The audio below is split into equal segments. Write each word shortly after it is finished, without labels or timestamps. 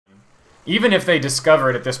Even if they discover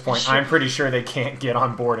it at this point, I'm pretty sure they can't get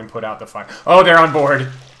on board and put out the fire. Oh, they're on board.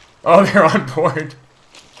 Oh, they're on board.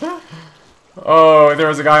 Oh, there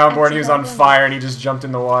was a guy on board. He was on fire and he just jumped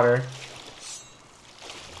in the water.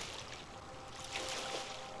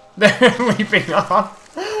 They're leaping off.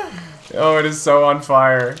 Oh, it is so on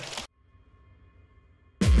fire.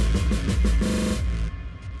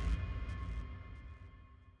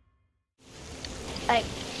 Like,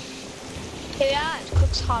 here we are, it's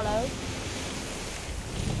Cook's Hollow.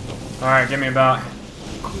 Alright, give me about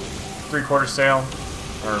 3/4 sail.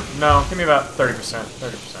 Or, no, give me about 30%.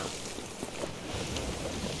 30%.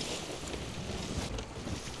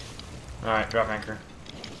 Alright, drop anchor.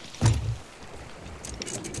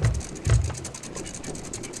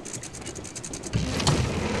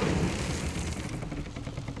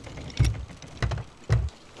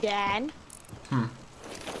 Dan?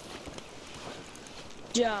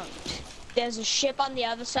 Don't. There's a ship on the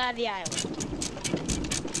other side of the island.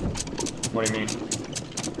 What do you mean?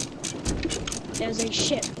 There's a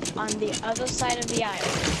ship on the other side of the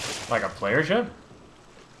island. Like a player ship?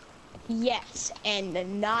 Yes, and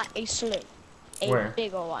not a sloop. A Where?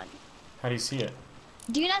 bigger one. How do you see it?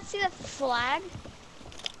 Do you not see the flag?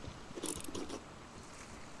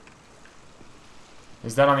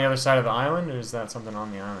 Is that on the other side of the island, or is that something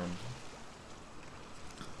on the island?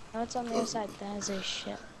 No, it's on the other side. That is a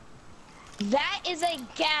ship. That is a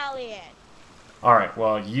galleon. Alright,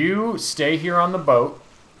 well, you stay here on the boat.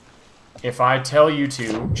 If I tell you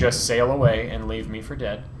to, just sail away and leave me for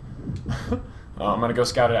dead. I'm gonna go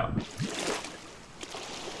scout it out.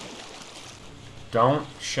 Don't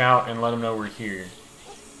shout and let them know we're here.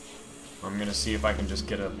 I'm gonna see if I can just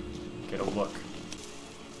get a look.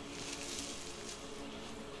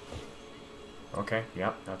 Okay,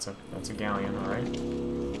 yep, that's a galleon, alright.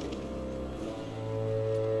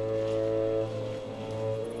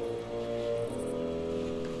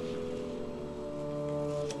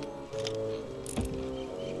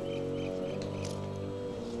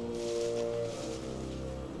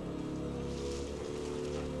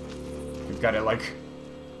 We've got it like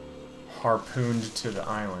harpooned to the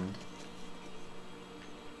island.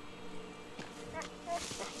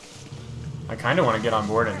 I kind of want to get on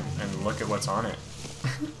board and look at what's on it.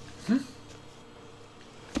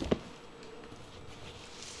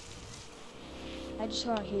 I just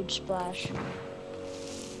saw a huge splash.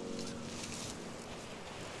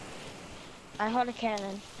 I heard a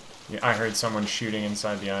cannon. Yeah, I heard someone shooting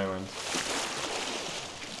inside the island.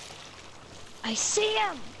 I see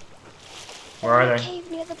him! Where are In the they?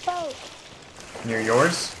 cave near the boat. Near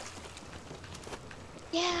yours?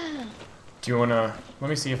 Yeah. Do you want to... Let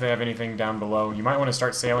me see if they have anything down below. You might want to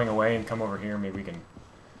start sailing away and come over here. Maybe we can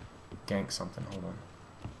gank something. Hold on.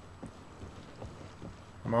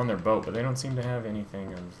 I'm on their boat, but they don't seem to have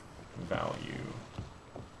anything of value.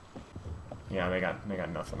 Yeah, they got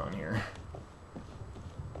nothing on here.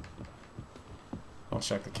 I'll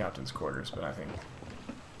check the captain's quarters, but I think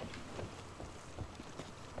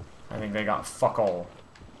they got fuck all.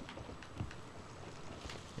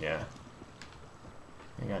 Yeah.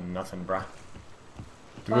 They got nothing, bruh.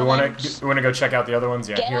 Do we want to go check out the other ones?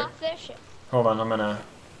 Yeah. Get Here. off their ship. Hold on, I'm gonna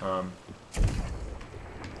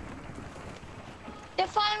They're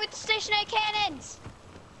firing with the stationary cannons!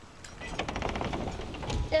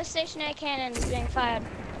 There's stationary cannons being fired.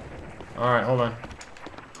 Alright, hold on.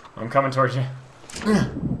 I'm coming towards you.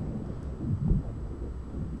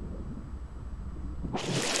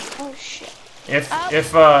 Oh shit. If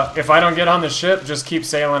I don't get on the ship, just keep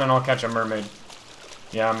sailing and I'll catch a mermaid.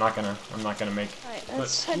 Yeah, I'm not gonna make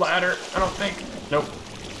the ladder, I don't think. Nope.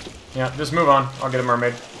 Yeah, just move on. I'll get a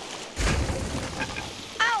mermaid.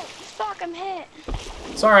 Ow! Fuck, I'm hit.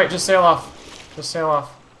 It's alright, just sail off. Just sail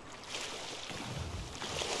off.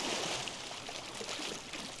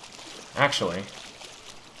 Actually.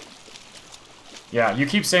 Yeah, you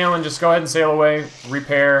keep sailing, just go ahead and sail away,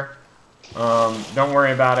 repair. Don't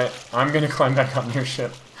worry about it. I'm gonna climb back on your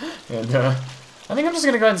ship. And I think I'm just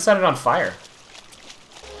gonna go ahead and set it on fire.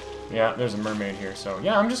 Yeah, there's a mermaid here, so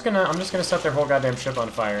yeah, I'm just gonna set their whole goddamn ship on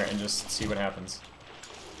fire and just see what happens.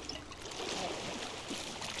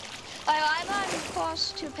 I'm on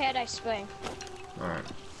course to Paradise Spring. Alright.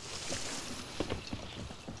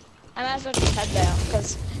 I might as well just head there,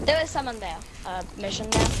 because there is someone there. Mission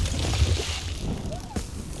there.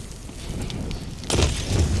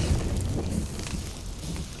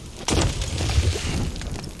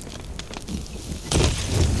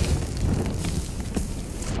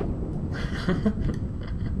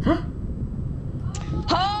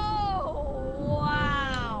 Oh,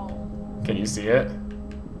 wow. Can you see it?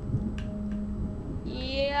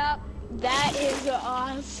 Yep, that is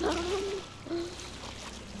awesome.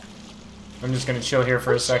 I'm just gonna chill here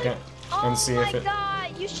for a second and see if it... Oh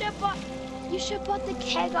my god, you should put the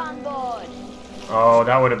keg on board. Oh,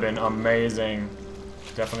 that would have been amazing.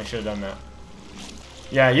 Definitely should have done that.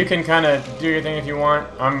 Yeah, you can kind of do your thing if you want.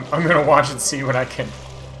 I'm gonna watch and see what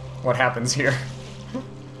happens here.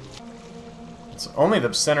 It's only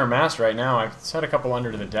the center mast right now. I've set a couple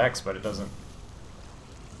under to the decks, but it doesn't...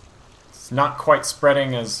 It's not quite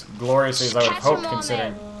spreading as gloriously as I would have hoped,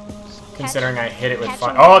 considering I hit it with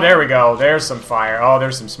fire. Oh, there we go. There's some fire. Oh,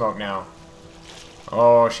 there's some smoke now.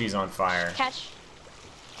 Oh, she's on fire.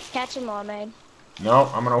 Catch a mermaid. No,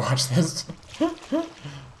 I'm gonna watch this.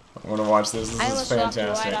 I'm gonna watch this. This is fantastic. I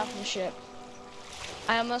almost walked right off the ship.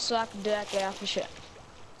 I almost walked directly off the ship.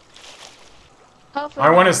 Hopefully I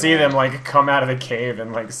want to see them like come out of the cave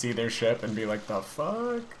and like see their ship and be like, the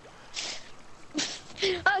fuck?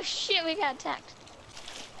 Oh shit, we got attacked.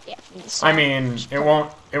 Yeah. I mean, it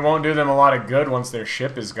won't do them a lot of good once their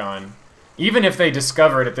ship is gone. Even if they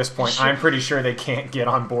discover it at this point, I'm pretty sure they can't get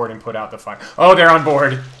on board and put out the fire. Oh, they're on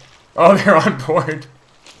board. Oh, they're on board.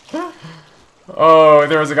 Oh,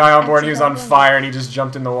 there was a guy on board. He was on fire and he just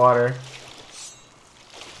jumped in the water.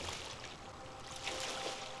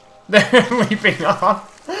 They're leaping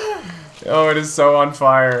off. Oh, it is so on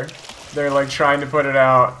fire. They're like trying to put it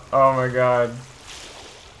out. Oh my god.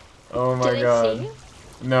 Oh my god. See you?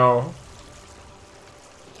 No.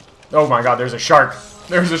 Oh my god, there's a shark.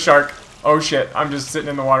 There's a shark. Oh shit, I'm just sitting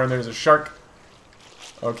in the water and there's a shark.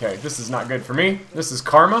 Okay, this is not good for me. This is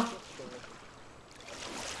karma.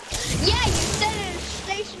 Yeah, you set a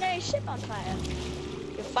stationary ship on fire.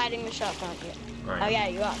 You're fighting the shark, aren't you? Right. Oh yeah,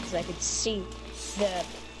 you are, because I could see the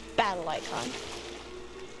battle icon.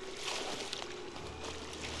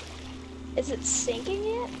 Is it sinking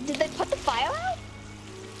yet? Did they put the fire out?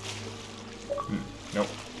 Nope.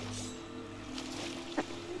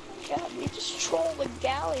 God, we just trolled the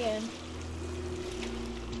Galleon.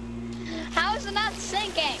 How is it not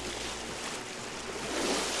sinking?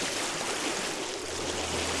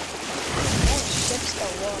 Oh, ship's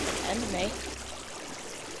still warm. Enemy.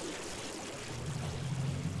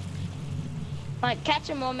 Alright, catch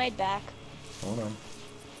a mermaid back. Hold on.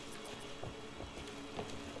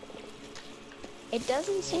 It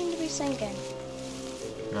doesn't seem to be sinking.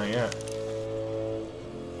 Not yet.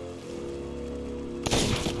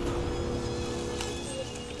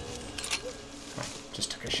 I just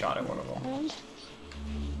took a shot at one of them.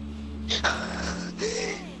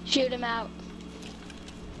 Shoot him out.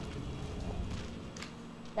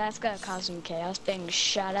 That's gonna cause some chaos, being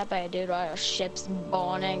shot at by a dude while our ship's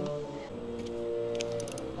burning.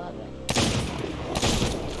 Love it.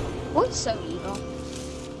 What's so evil?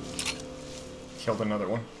 Killed another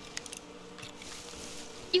one.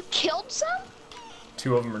 You killed some?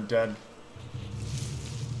 2 of them are dead.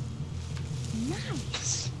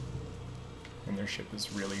 Nice. And their ship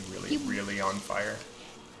is really, really on fire.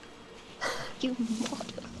 You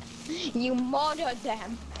murdered them. You murdered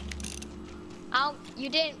them. You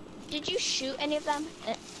didn't. Did you shoot any of them?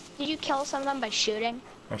 Did you kill some of them by shooting?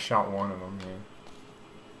 I shot one of them, yeah.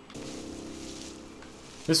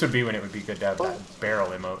 This would be when it would be good to have that barrel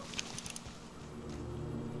emote.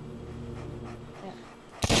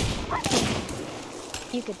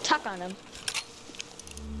 You could tuck on him.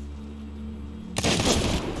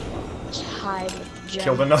 Just hide with Jen.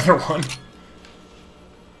 Killed another one.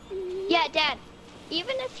 Yeah, Dad.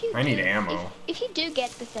 Even if you I need ammo. If you do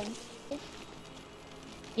get the thing.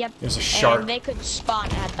 Yep. There's a shark. And they could spawn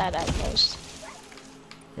at that outpost.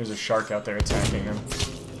 There's a shark out there attacking them.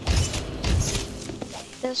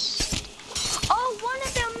 This. Oh, one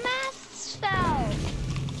of their masts fell.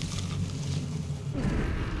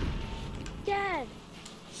 Dad.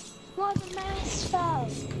 One of the masts fell.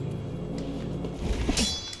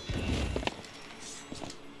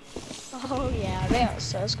 Oh yeah, they are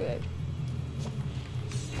so screwed.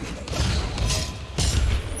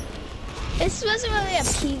 This wasn't really a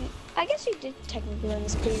PvP. I guess you did technically win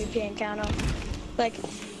this PvP encounter. Like,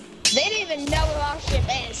 they didn't even know where our ship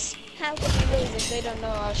is. How could we lose if they don't know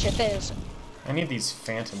where our ship is? I need these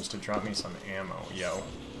phantoms to drop me some ammo, yo.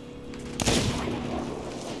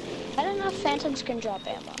 I don't know if phantoms can drop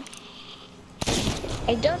ammo.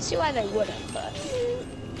 I don't see why they wouldn't, but...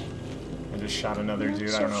 I just shot another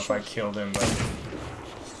dude. I don't know if I killed him, but...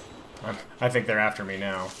 I think they're after me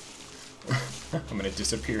now. I'm gonna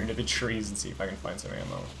disappear into the trees and see if I can find some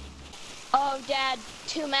ammo. Oh, Dad,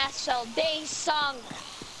 2 masts fell. They sunk.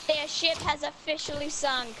 Their ship has officially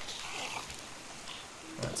sunk.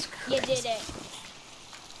 That's crazy. You did it.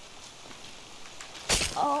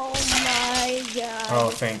 Oh my god. Oh,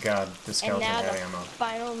 thank God. The And skeleton now had the ammo.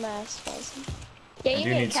 final mast falls. Yeah, I you do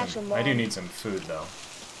need need to catch some. them all. I do need some food though.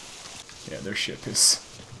 Yeah, their ship is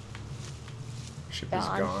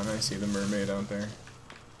gone. I see the mermaid out there.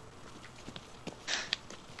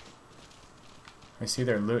 I see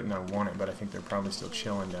their loot and I want it, but I think they're probably still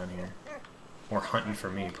chilling down here. Or hunting for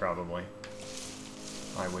me, probably.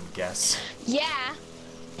 I would guess. Yeah.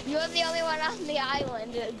 You're the only one on the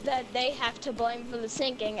island that they have to blame for the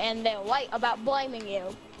sinking, and they're right about blaming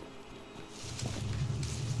you.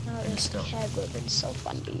 Oh, this keg would have been so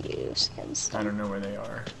fun to use. I don't know where they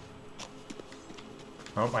are.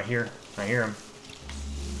 Oh, I hear them.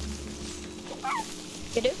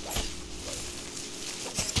 You do?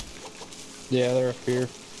 Yeah, they're up here.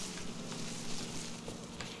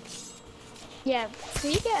 Yeah, if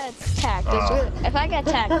we get attacked, if I get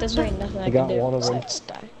attacked, there's really nothing I can do. One of them.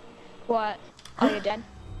 Die. What? Oh, you're dead?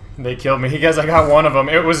 They killed me. Guys, I got one of them.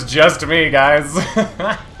 It was just me, guys.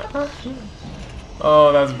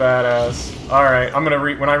 Oh, that's badass. Alright, I'm gonna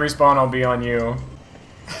when I respawn, I'll be on you.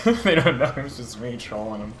 They don't know it was just me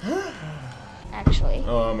trolling them. Actually.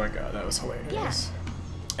 Oh my god, that was hilarious.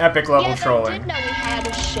 Yeah. Epic level trolling. Yeah, they did know we had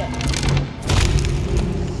a ship.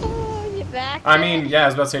 Oh, you're back. I mean, yeah, I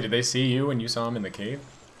was about to say, did they see you when you saw them in the cave?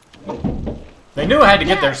 They knew I had to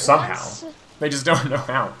get there somehow. They just don't know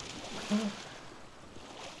how.